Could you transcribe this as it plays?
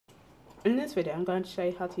In this video, I'm going to show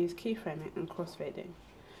you how to use keyframing and crossfading.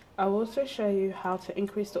 I will also show you how to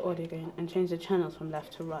increase the audio gain and change the channels from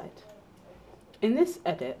left to right. In this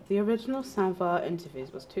edit, the original sound for our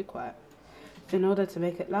interviews was too quiet. So in order to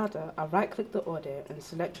make it louder, I right-click the audio and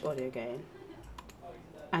select audio gain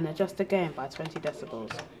and adjust the gain by 20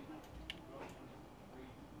 decibels.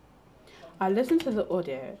 I listened to the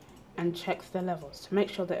audio and checked the levels to make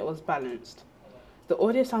sure that it was balanced. The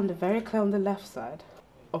audio sounded very clear on the left side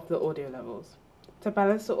of the audio levels. To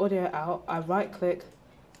balance the audio out, I right-click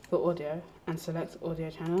the audio and select audio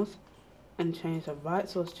channels and change the right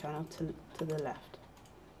source channel to the left.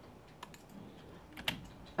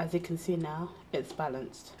 As you can see now, it's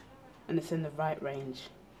balanced and it's in the right range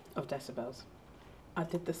of decibels. I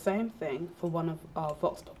did the same thing for one of our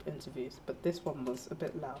Vox Pop interviews, but this one was a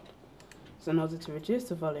bit loud. So in order to reduce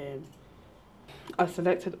the volume, I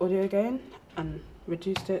selected audio gain and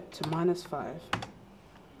reduced it to -5.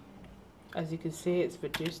 As you can see, it's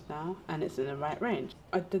reduced now and it's in the right range.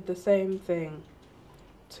 I did the same thing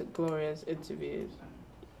to Gloria's interviews.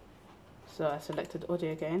 So I selected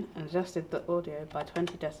audio gain and adjusted the audio by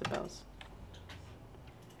 20 decibels.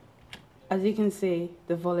 As you can see,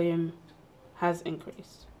 the volume has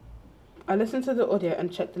increased. I listened to the audio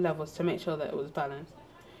and checked the levels to make sure that it was balanced.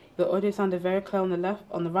 The audio sounded very clear on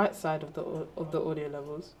the right side of the audio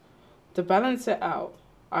levels. To balance it out,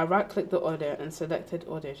 I right-clicked the audio and selected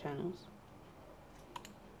audio channels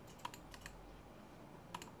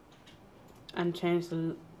and changed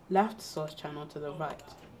the left source channel to the right.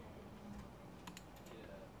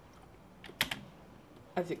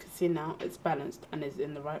 As you can see now, it's balanced and is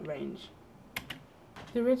in the right range.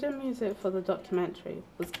 The original music for the documentary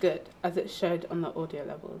was good as it showed on the audio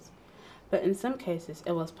levels, but in some cases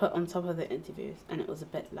it was put on top of the interviews and it was a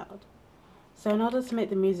bit loud. So in order to make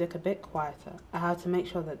the music a bit quieter, I had to make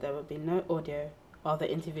sure that there would be no audio while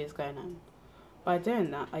the interview is going on. By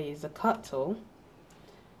doing that, I used the cut tool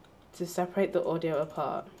to separate the audio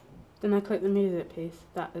apart. Then I clicked the music piece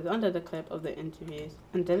that is under the clip of the interviews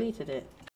and deleted it.